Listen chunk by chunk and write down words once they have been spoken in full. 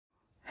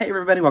Hey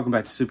everybody, welcome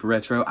back to Super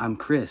Retro. I'm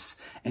Chris,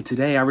 and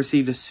today I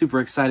received a super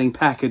exciting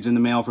package in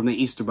the mail from the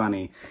Easter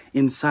Bunny.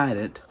 Inside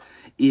it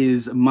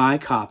is my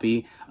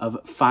copy of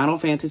Final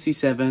Fantasy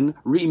VII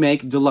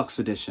Remake Deluxe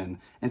Edition.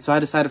 And so I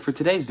decided for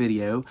today's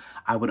video,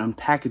 I would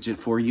unpackage it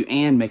for you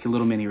and make a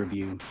little mini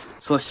review.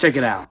 So let's check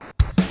it out.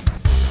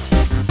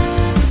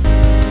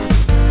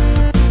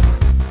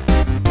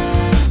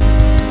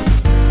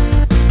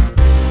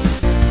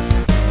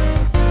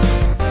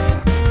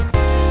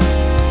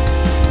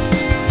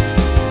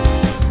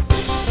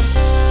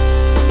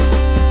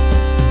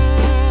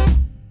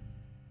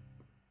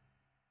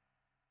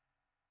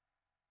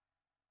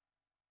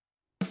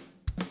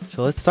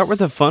 So let's start with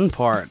the fun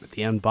part,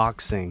 the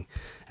unboxing.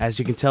 As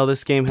you can tell,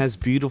 this game has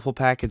beautiful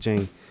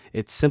packaging.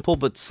 It's simple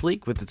but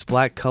sleek with its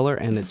black color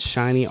and its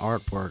shiny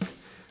artwork.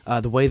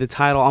 The way the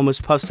title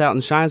almost puffs out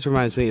and shines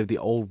reminds me of the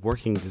old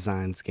Working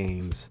Designs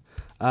games.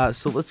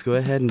 So let's go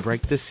ahead and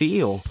break the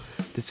seal.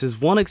 This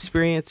is one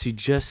experience you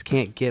just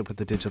can't get with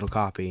the digital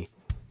copy.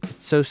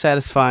 It's so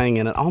satisfying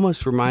and it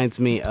almost reminds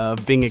me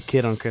of being a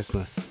kid on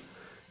Christmas.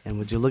 And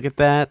would you look at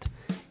that?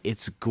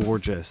 It's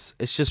gorgeous.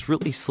 It's just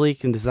really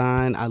sleek in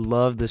design. I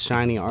love the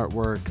shiny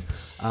artwork.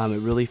 It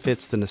really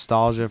fits the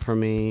nostalgia for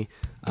me.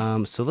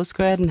 So let's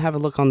go ahead and have a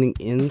look on the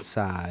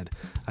inside.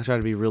 I try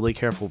to be really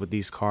careful with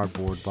these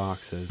cardboard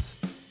boxes.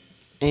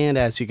 And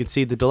as you can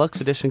see, the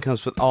Deluxe Edition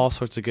comes with all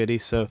sorts of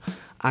goodies, so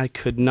I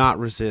could not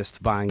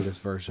resist buying this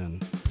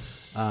version.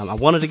 I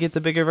wanted to get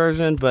the bigger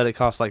version, but it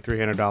costs like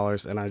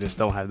 $300 and I just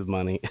don't have the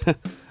money.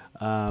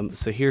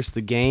 So here's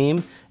the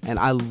game, and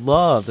I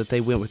love that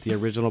they went with the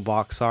original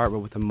box art but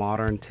with a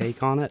modern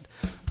take on it.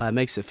 It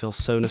makes it feel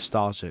so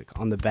nostalgic.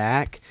 On the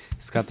back,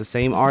 it's got the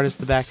same art as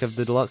the back of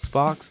the deluxe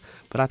box,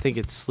 but I think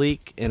it's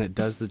sleek and it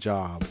does the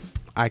job.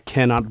 I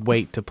cannot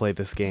wait to play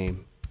this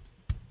game.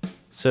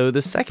 So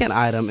the second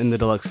item in the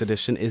deluxe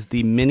edition is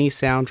the mini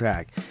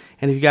soundtrack,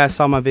 and if you guys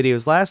saw my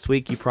videos last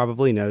week, you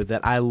probably know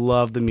that I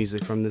love the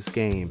music from this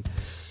game.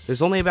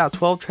 There's only about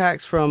 12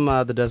 tracks from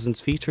the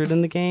dozens featured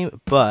in the game,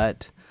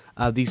 but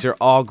these are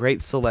all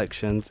great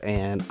selections,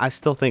 and I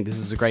still think this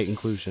is a great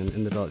inclusion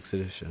in the Deluxe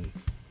Edition.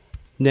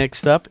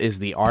 Next up is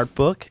the art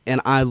book,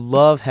 and I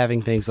love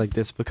having things like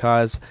this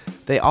because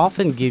they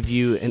often give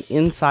you an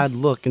inside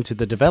look into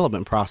the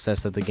development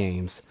process of the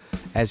games.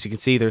 As you can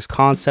see, there's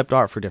concept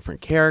art for different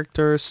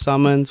characters,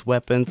 summons,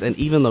 weapons, and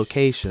even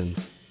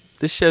locations.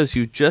 This shows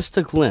you just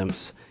a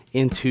glimpse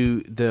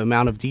into the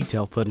amount of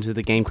detail put into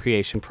the game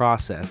creation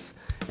process,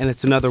 and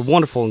it's another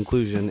wonderful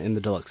inclusion in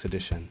the Deluxe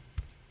Edition.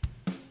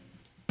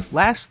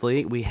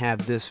 Lastly, we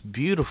have this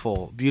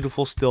beautiful,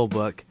 beautiful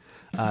steelbook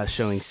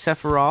showing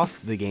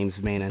Sephiroth, the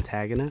game's main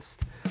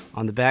antagonist.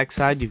 On the back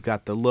side, you've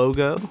got the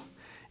logo,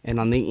 and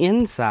on the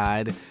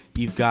inside,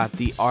 you've got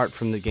the art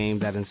from the game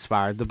that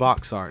inspired the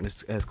box art.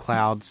 It's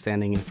Cloud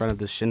standing in front of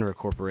the Shinra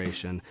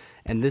Corporation,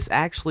 and this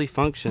actually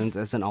functions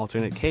as an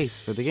alternate case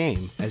for the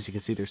game. As you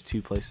can see, there's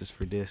two places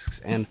for discs,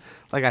 and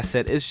like I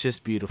said, it's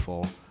just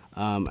beautiful.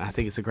 I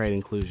think it's a great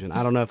inclusion.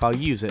 I don't know if I'll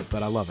use it,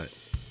 but I love it.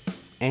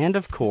 And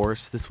of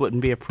course, this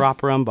wouldn't be a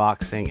proper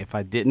unboxing if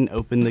I didn't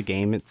open the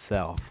game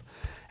itself.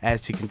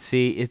 As you can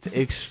see, it's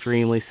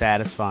extremely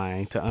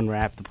satisfying to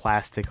unwrap the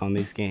plastic on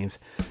these games.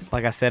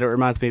 Like I said, it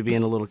reminds me of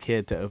being a little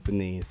kid to open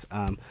these.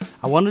 I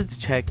wanted to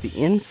check the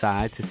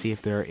inside to see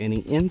if there are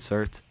any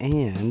inserts,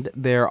 and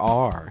there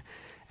are.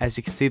 As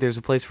you can see, there's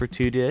a place for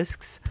two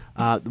discs.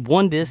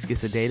 One disc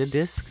is a data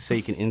disc, so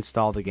you can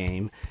install the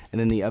game,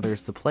 and then the other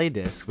is the play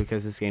disc,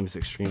 because this game is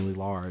extremely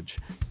large.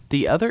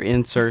 The other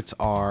inserts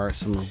are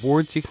some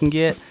rewards you can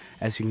get.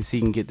 As you can see,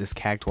 you can get this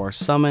Cactuar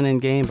summon in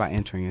game by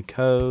entering a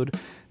code.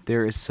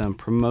 There is some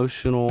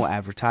promotional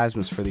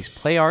advertisements for these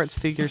play arts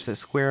figures that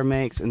Square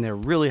makes, and they're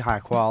really high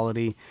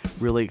quality,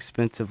 really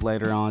expensive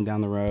later on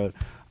down the road.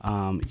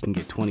 You can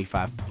get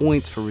 25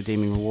 points for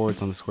redeeming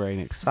rewards on the Square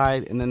Enix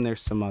site, and then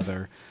there's some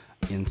other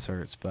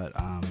inserts. But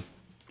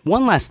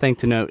one last thing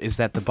to note is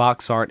that the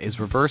box art is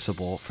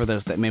reversible for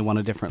those that may want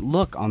a different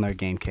look on their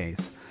game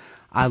case.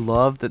 I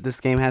love that this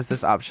game has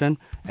this option.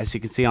 As you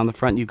can see on the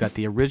front, you've got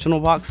the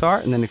original box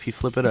art, and then if you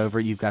flip it over,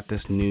 you've got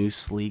this new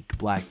sleek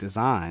black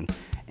design.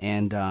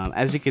 And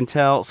as you can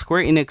tell,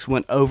 Square Enix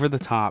went over the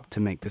top to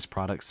make this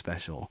product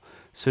special.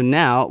 So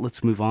now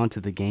let's move on to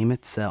the game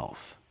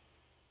itself.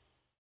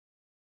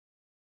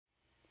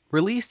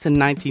 Released in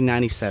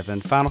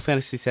 1997, Final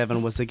Fantasy VII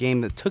was a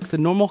game that took the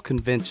normal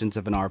conventions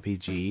of an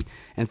RPG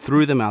and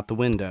threw them out the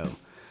window.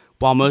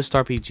 While most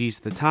RPGs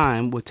at the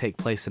time would take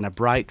place in a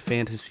bright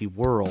fantasy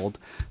world,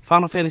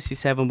 Final Fantasy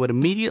VII would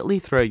immediately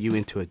throw you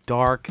into a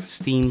dark,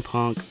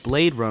 steampunk,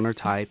 Blade Runner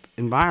type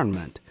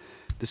environment.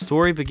 The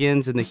story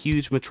begins in the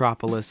huge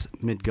metropolis,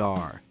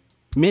 Midgar.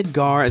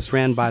 Midgar is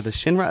ran by the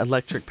Shinra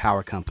Electric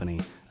Power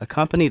Company, a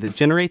company that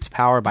generates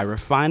power by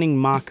refining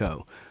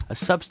Mako, a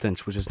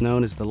substance which is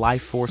known as the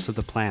life force of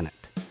the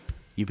planet.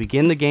 You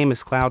begin the game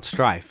as Cloud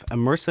Strife, a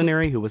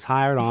mercenary who was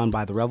hired on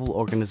by the rebel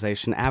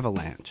organization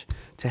Avalanche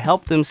to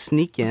help them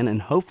sneak in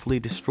and hopefully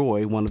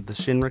destroy one of the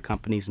Shinra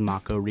Company's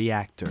Mako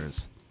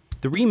reactors.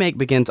 The remake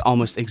begins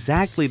almost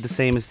exactly the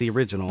same as the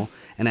original,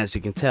 and as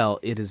you can tell,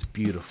 it is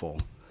beautiful.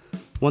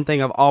 One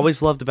thing I've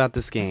always loved about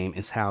this game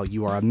is how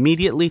you are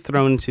immediately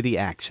thrown into the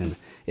action.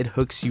 It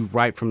hooks you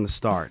right from the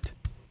start.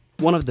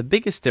 One of the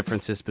biggest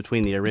differences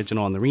between the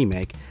original and the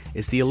remake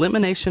is the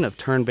elimination of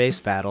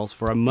turn-based battles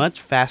for a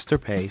much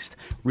faster-paced,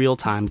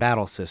 real-time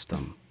battle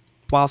system.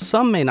 While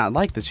some may not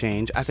like the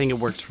change, I think it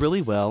works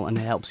really well and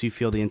it helps you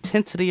feel the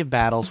intensity of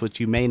battles which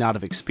you may not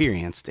have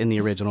experienced in the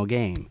original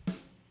game.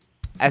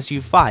 As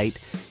you fight,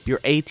 your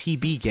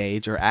ATB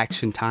gauge or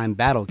Action Time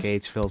Battle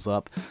gauge fills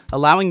up,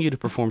 allowing you to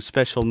perform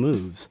special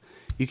moves.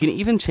 You can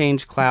even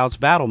change Cloud's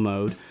battle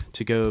mode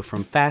to go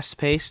from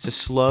fast-paced to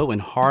slow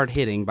and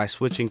hard-hitting by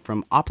switching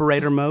from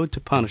Operator mode to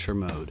Punisher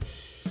mode.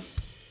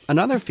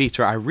 Another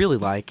feature I really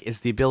like is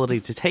the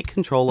ability to take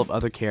control of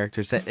other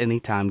characters at any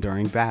time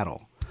during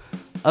battle.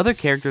 Other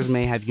characters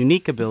may have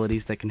unique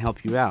abilities that can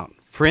help you out.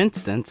 For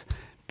instance,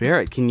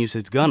 Barret can use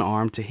his gun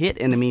arm to hit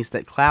enemies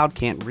that Cloud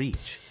can't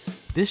reach.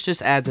 This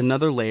just adds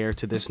another layer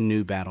to this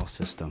new battle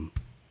system.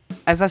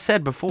 As I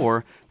said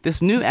before,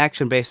 this new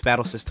action-based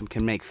battle system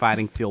can make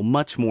fighting feel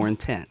much more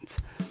intense.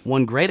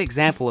 One great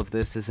example of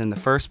this is in the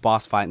first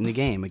boss fight in the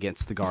game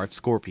against the guard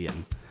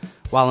Scorpion.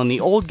 While in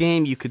the old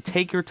game you could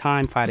take your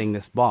time fighting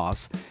this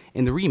boss,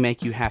 in the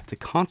remake you have to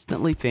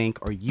constantly think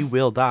or you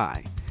will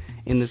die.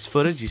 In this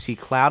footage you see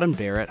Cloud and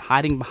Barret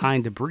hiding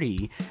behind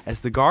debris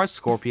as the guard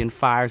Scorpion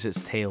fires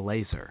its tail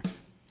laser.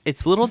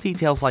 It's little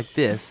details like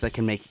this that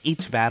can make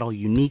each battle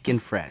unique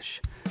and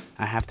fresh.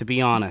 I have to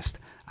be honest,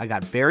 I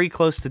got very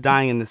close to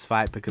dying in this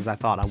fight because I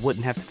thought I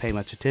wouldn't have to pay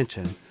much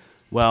attention.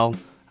 Well,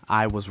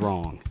 I was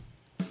wrong.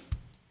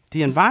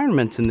 The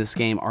environments in this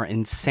game are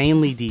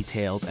insanely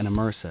detailed and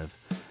immersive.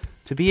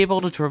 To be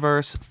able to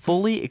traverse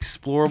fully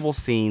explorable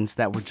scenes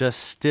that were just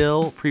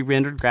still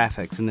pre-rendered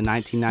graphics in the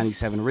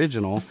 1997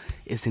 original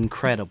is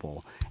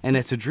incredible, and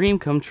it's a dream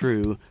come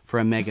true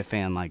for a mega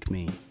fan like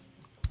me.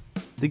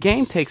 The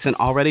game takes an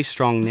already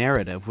strong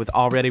narrative with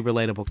already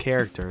relatable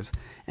characters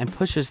and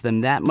pushes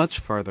them that much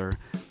further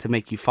to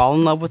make you fall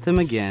in love with them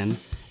again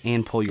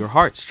and pull your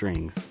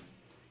heartstrings.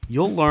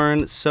 You'll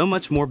learn so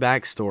much more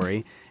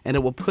backstory and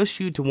it will push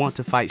you to want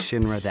to fight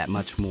Shinra that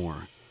much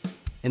more.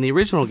 In the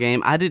original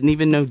game, I didn't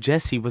even know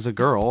Jessie was a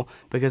girl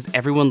because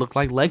everyone looked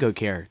like Lego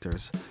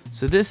characters,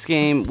 so this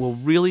game will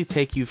really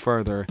take you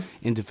further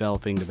in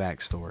developing the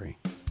backstory.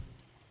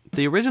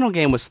 The original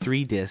game was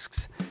 3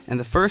 discs, and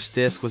the first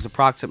disc was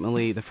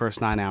approximately the first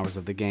 9 hours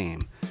of the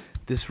game.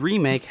 This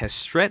remake has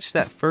stretched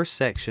that first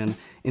section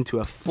into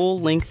a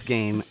full-length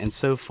game, and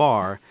so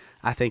far,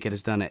 I think it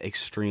has done it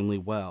extremely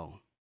well.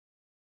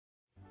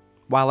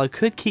 While I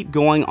could keep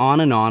going on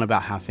and on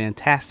about how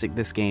fantastic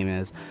this game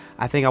is,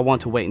 I think I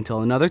want to wait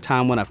until another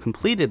time when I've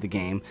completed the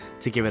game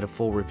to give it a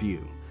full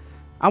review.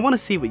 I want to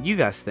see what you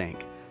guys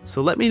think,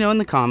 so let me know in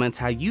the comments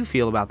how you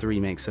feel about the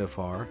remake so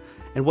far,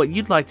 and what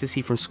you'd like to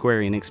see from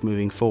Square Enix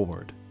moving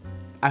forward.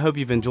 I hope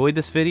you've enjoyed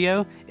this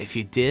video. If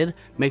you did,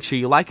 make sure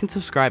you like and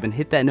subscribe and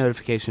hit that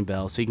notification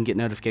bell so you can get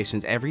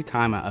notifications every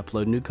time I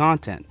upload new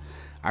content.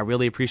 I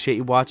really appreciate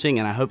you watching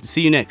and I hope to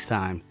see you next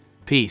time.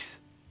 Peace.